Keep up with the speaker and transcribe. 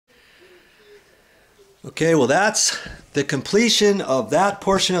Okay, well that's the completion of that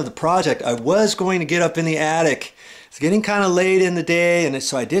portion of the project. I was going to get up in the attic. It's getting kind of late in the day, and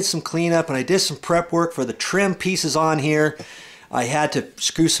so I did some cleanup and I did some prep work for the trim pieces on here. I had to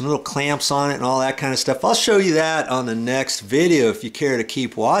screw some little clamps on it and all that kind of stuff. I'll show you that on the next video if you care to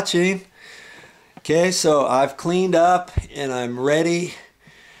keep watching. Okay, so I've cleaned up and I'm ready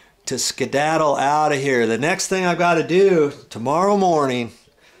to skedaddle out of here. The next thing I've got to do tomorrow morning,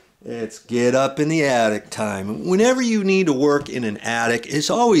 it's get up in the attic time. Whenever you need to work in an attic, it's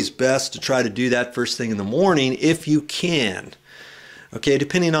always best to try to do that first thing in the morning if you can. Okay,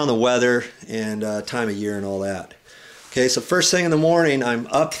 depending on the weather and time of year and all that. Okay, so first thing in the morning, I'm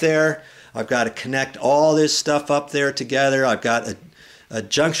up there. I've got to connect all this stuff up there together. I've got a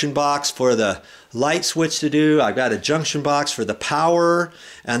junction box for the light switch to do. I've got a junction box for the power.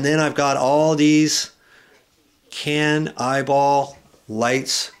 And then I've got all these can eyeball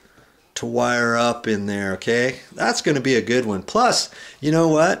lights to wire up in there. Okay, that's going to be a good one. Plus, you know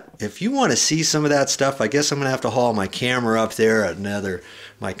what, if you want to see some of that stuff, I guess I'm going to have to haul my camera up there,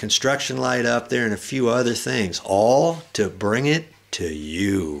 my construction light up there, and a few other things, all to bring it to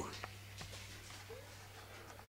you.